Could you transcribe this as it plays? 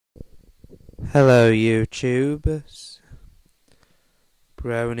Hello YouTubers,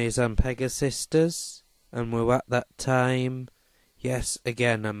 Brownies and Pegasisters, and we're at that time, yes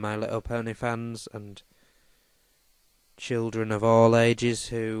again, and My Little Pony fans and children of all ages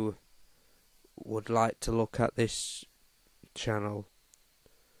who would like to look at this channel.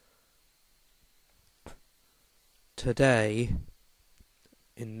 Today,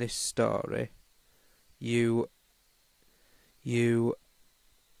 in this story, you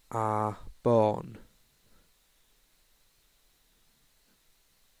are born.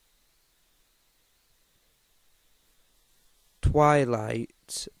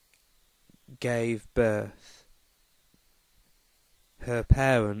 Twilight gave birth. Her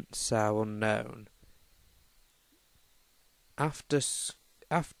parents are unknown. After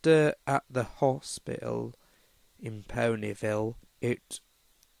at the hospital in Ponyville,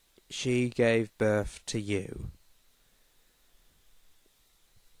 she gave birth to you.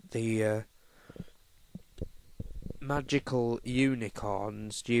 The magical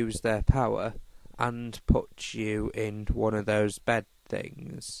unicorns use their power and put you in one of those bed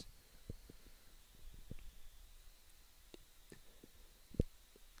things.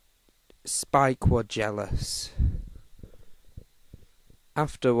 Spike was jealous.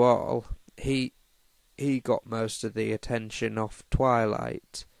 After all, he got most of the attention off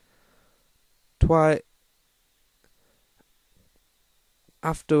Twilight.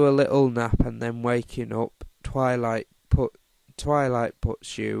 After a little nap and then waking up, Twilight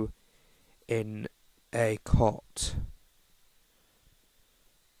puts you in a cot.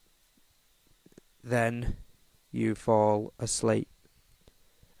 Then you fall asleep.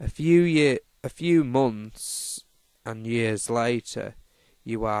 A few months and years later,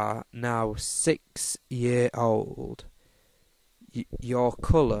 you are now 6 years old. Your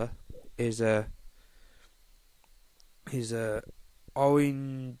colour is a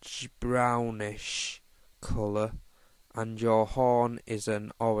orange brownish colour, and your horn is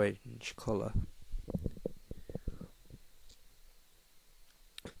an orange colour.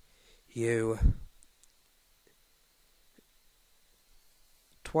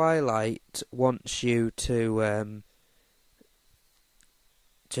 Twilight wants you to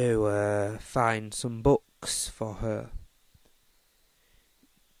find some books for her.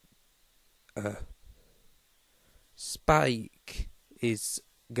 Spike is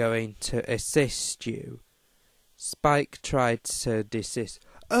going to assist you. Spike tried to desist.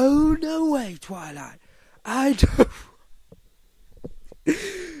 Oh, no way, Twilight. I don't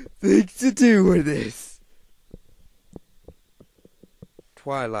think to do with this.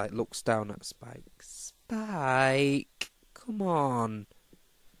 Twilight looks down at Spike. Spike, come on.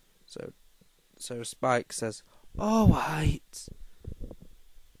 So Spike says, all right.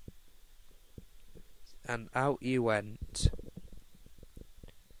 And out you went.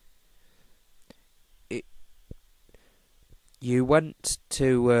 You went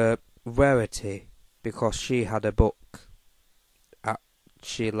to Rarity because she had a book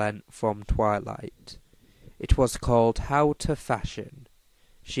she lent from Twilight. It was called How to Fashion.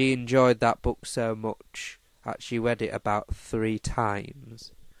 She enjoyed that book so much that she read it about 3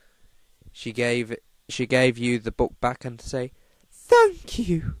 times. She gave you the book back and say, "Thank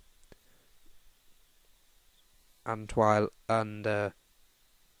you." And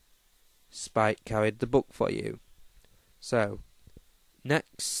Spike carried the book for you. So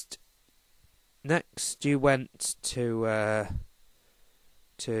next you went to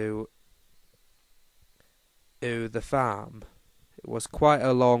the farm. It was quite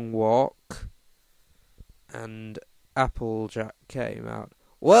a long walk, and Applejack came out.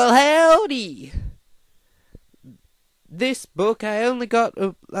 Well, howdy! This book, I only got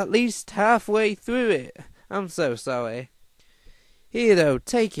at least halfway through it. I'm so sorry. Here, though,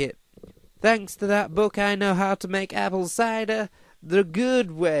 take it. Thanks to that book, I know how to make apple cider the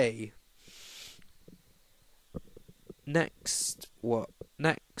good way. Next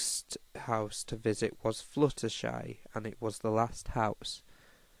house to visit was Fluttershy, and it was the last house.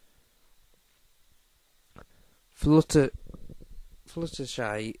 Fluttershy,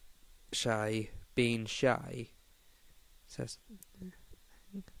 being shy, says,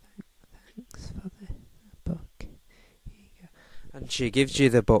 "Thanks for the book. Here you go." And she gives you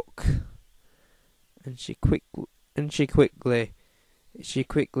the book, and she quickly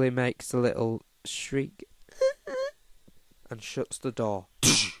makes a little shriek and shuts the door.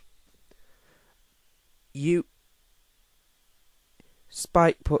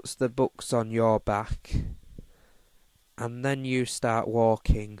 Spike puts the books on your back, and then you start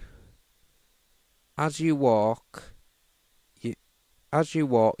walking. As you walk, you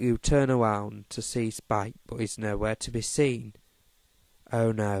turn around to see Spike, but he's nowhere to be seen.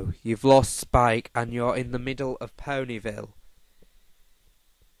 Oh no, you've lost Spike and you're in the middle of Ponyville.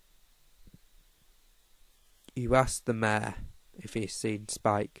 You asked the mayor if he's seen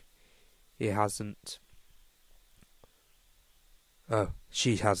Spike. He hasn't. Oh,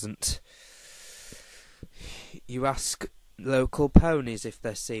 she hasn't. You ask local ponies if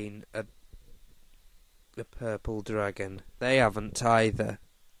they've seen a purple dragon. They haven't either.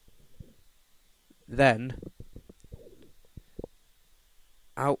 Then,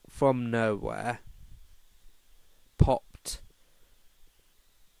 out from nowhere, popped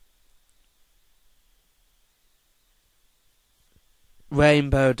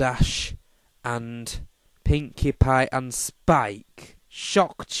Rainbow Dash and Pinkie Pie and Spike.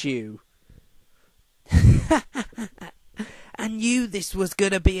 Shocked you. I knew this was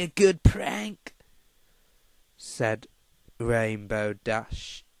gonna be a good prank, said Rainbow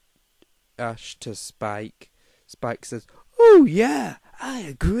Dash to Spike. Spike says, "Oh yeah, I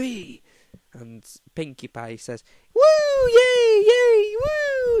agree." And Pinkie Pie says, "Woo, yay, yay,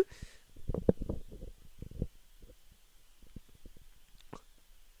 woo!"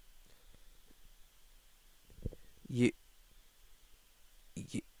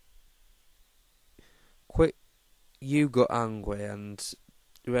 You got angry, and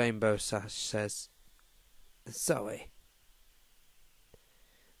Rainbow Sash says, "Sorry."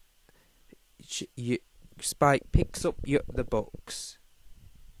 Spike picks up the books.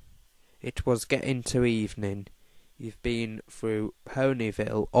 It was getting to evening. You've been through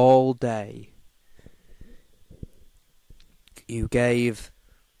Ponyville all day. You gave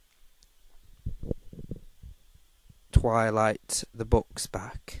Twilight the books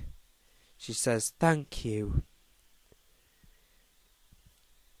back. She says, "Thank you."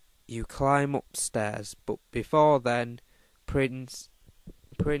 You climb upstairs, but before then, Princess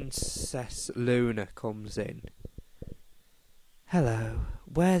Luna comes in. "Hello,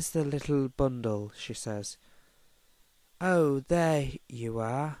 where's the little bundle?" she says. "Oh, there you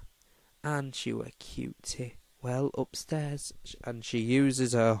are. Aren't you a cutie? Well, upstairs." And she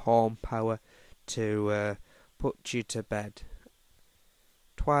uses her horn power to put you to bed.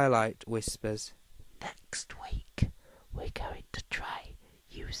 Twilight whispers, "Next week, we're going to try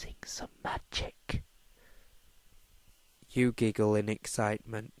using some magic." You giggle in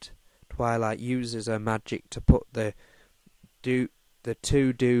excitement. Twilight uses her magic to put the two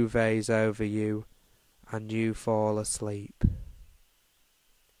duvets over you, and you fall asleep.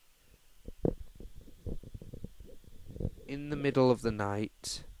 In the middle of the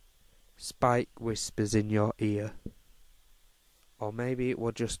night, Spike whispers in your ear. Or maybe it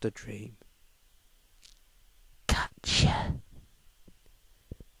was just a dream. "Gotcha."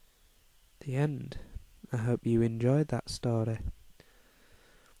 The end. I hope you enjoyed that story.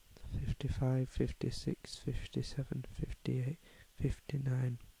 55, 56, 57, 58,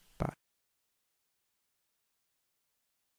 59.